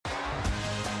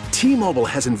T-Mobile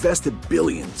has invested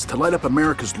billions to light up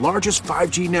America's largest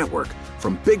 5G network,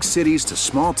 from big cities to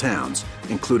small towns,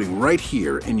 including right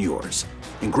here in yours.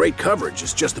 And great coverage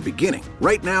is just the beginning.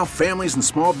 Right now, families and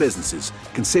small businesses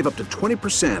can save up to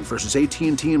 20% versus AT&T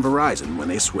and Verizon when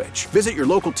they switch. Visit your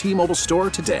local T-Mobile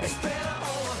store today.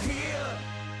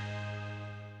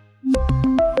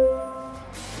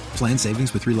 Plan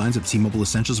savings with 3 lines of T-Mobile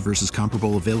Essentials versus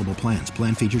comparable available plans.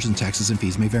 Plan features and taxes and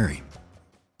fees may vary.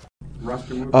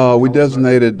 We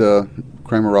designated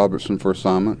Kramer Robertson for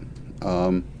assignment.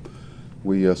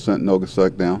 We sent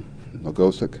Nogosek down,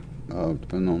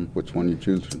 depending on which one you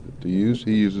choose to use.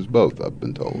 He uses both, I've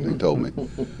been told. He told me.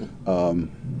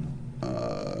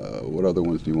 What other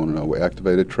ones do you want to know? We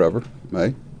activated Trevor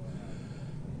May.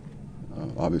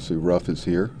 Obviously, Ruff is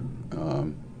here.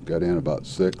 Got in about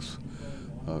 6.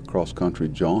 Cross-country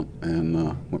jaunt and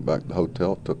went back to the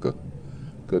hotel, took a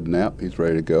good nap. He's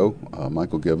ready to go.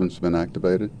 Michael Givens has been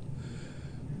activated.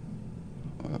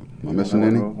 Am I missing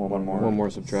any? One more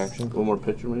subtraction. One more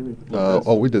pitcher, maybe?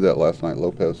 We did that last night.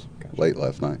 Lopez, late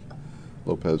last night.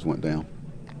 Lopez went down.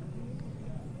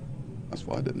 That's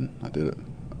why I did it.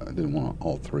 I didn't want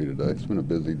all 3 today. It's been a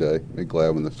busy day. Be glad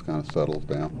when this kind of settles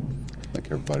down. I think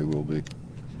everybody will be.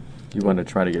 You want to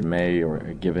try to get May or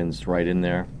Givens right in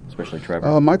there, especially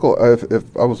Trevor? Michael,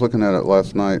 if I was looking at it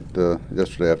last night,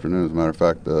 yesterday afternoon, as a matter of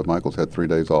fact, Michael's had 3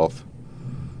 days off.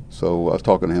 So I was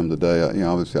talking to him today.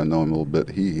 Obviously I know him a little bit.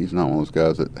 He's not one of those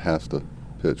guys that has to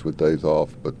pitch with days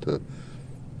off, but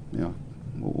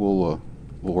we'll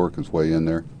work his way in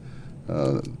there.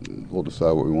 We'll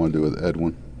decide what we want to do with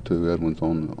Edwin too. Edwin's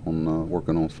on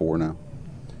working on 4 now.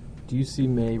 Do you see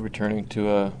May returning to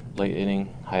a late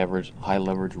inning, high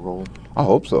leverage role? I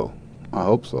hope so.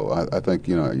 I think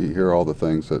you hear all the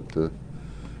things that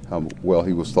how well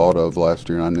he was thought of last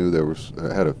year, and I knew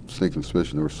I had a sneaking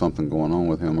suspicion there was something going on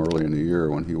with him early in the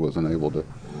year when he wasn't able to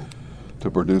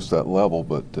produce that level.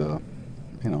 But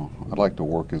I'd like to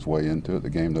work his way into it. The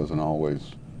game doesn't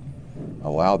always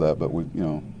allow that, but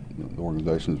the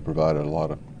organization has provided a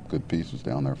lot of good pieces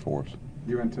down there for us.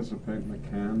 Do you anticipate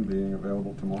McCann being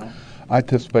available tomorrow? I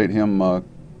anticipate him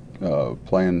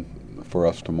playing for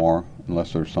us tomorrow,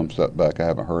 unless there's some setback. I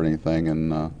haven't heard anything,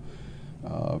 and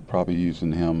probably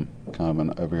using him kind of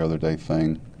an every other day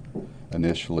thing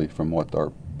initially from what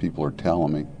our people are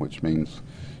telling me, which means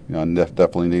I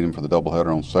definitely need him for the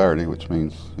doubleheader on Saturday, which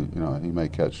means he may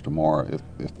catch tomorrow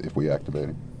if we activate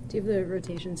him. Do you have the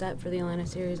rotation set for the Atlanta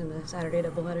series and the Saturday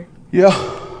doubleheader? Yeah,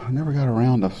 I never got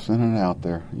around to sending it out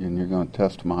there, and you're going to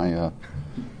test my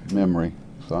memory.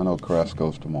 So I know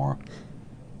Carrasco's tomorrow.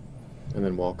 And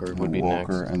then Walker would be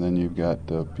next. And then you've got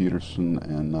Peterson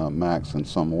and Max in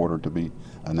some order to be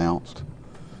announced.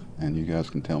 And you guys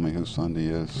can tell me who Sunday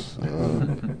is.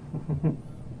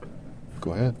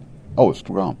 Go ahead. Oh, it's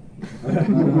Strom.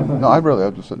 No,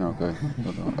 I'm just sitting there, okay.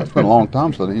 It's been a long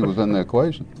time since he was in the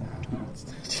equation.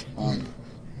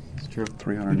 It's true.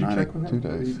 392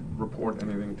 days. Did he report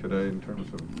anything today in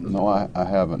terms of... No, I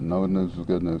haven't. No news is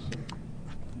good news.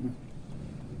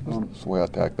 That's the way I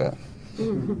attack that.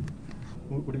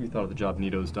 What have you thought of the job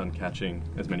Nito's done catching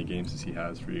as many games as he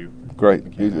has for you? Great.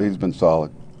 He's been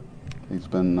solid. He's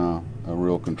been a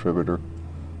real contributor.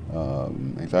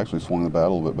 He's actually swung the bat a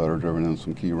little bit better, driven in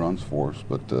some key runs for us.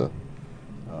 But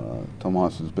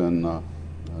Tomas has been...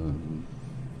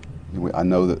 I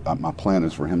know that my plan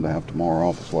is for him to have tomorrow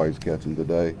off. That's why he's catching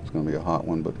today. It's going to be a hot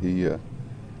one, but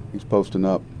he's posting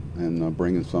up and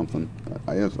bringing something.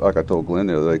 Like I told Glenn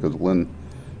the other day, because Glenn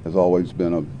has always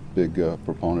been a big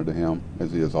proponent of him,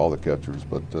 as he is all the catchers.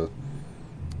 But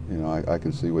I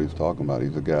can see what he's talking about.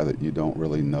 He's a guy that you don't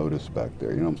really notice back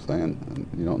there. You know what I'm saying?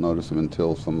 And you don't notice him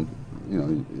until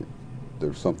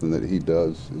there's something that he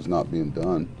does is not being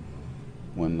done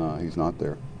when he's not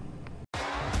there.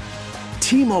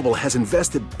 T-Mobile has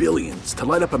invested billions to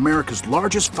light up America's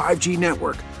largest 5G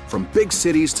network, from big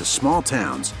cities to small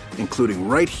towns, including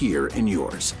right here in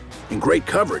yours. And great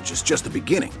coverage is just the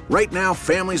beginning. Right now,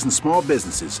 families and small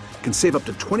businesses can save up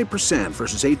to 20%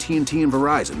 versus AT&T and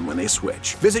Verizon when they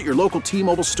switch. Visit your local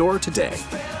T-Mobile store today.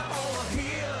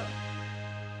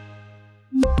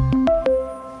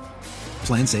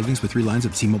 Plan savings with 3 lines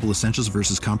of T-Mobile Essentials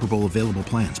versus comparable available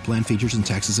plans. Plan features and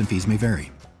taxes and fees may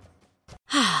vary.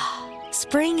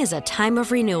 Spring is a time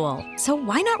of renewal, so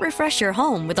why not refresh your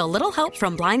home with a little help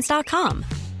from Blinds.com?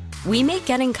 We make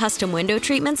getting custom window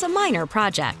treatments a minor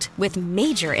project with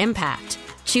major impact.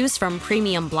 Choose from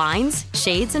premium blinds,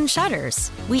 shades, and shutters.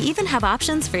 We even have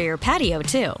options for your patio,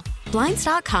 too.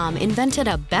 Blinds.com invented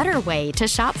a better way to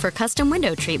shop for custom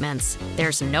window treatments.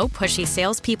 There's no pushy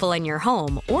salespeople in your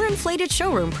home or inflated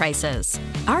showroom prices.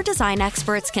 Our design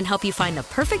experts can help you find the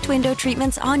perfect window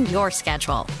treatments on your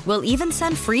schedule. We'll even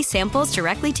send free samples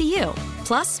directly to you.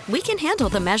 Plus, we can handle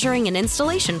the measuring and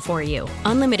installation for you.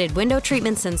 Unlimited window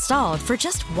treatments installed for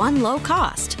just one low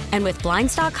cost. And with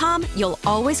Blinds.com, you'll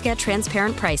always get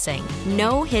transparent pricing.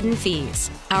 No hidden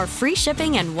fees. Our free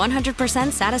shipping and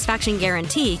 100% satisfaction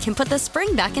guarantee can put the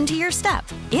spring back into your step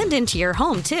and into your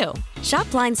home, too. Shop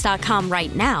Blinds.com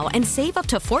right now and save up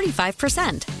to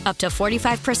 45%. Up to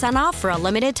 45% off for a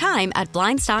limited time at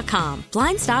Blinds.com.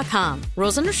 Blinds.com.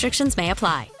 Rules and restrictions may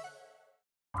apply.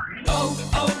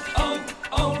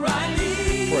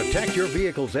 O'Reilly. Protect your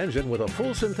vehicle's engine with a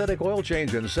full synthetic oil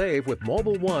change and save with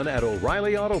Mobil 1 at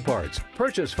O'Reilly Auto Parts.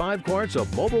 Purchase 5 quarts of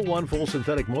Mobil 1 full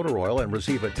synthetic motor oil and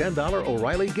receive a $10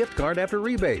 O'Reilly gift card after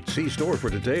rebate. See store for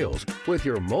details. With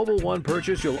your Mobil 1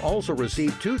 purchase, you'll also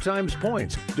receive 2 times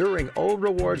points during O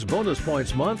Rewards Bonus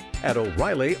Points Month at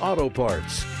O'Reilly Auto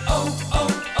Parts.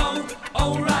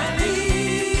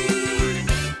 O'Reilly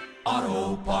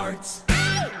Auto Parts.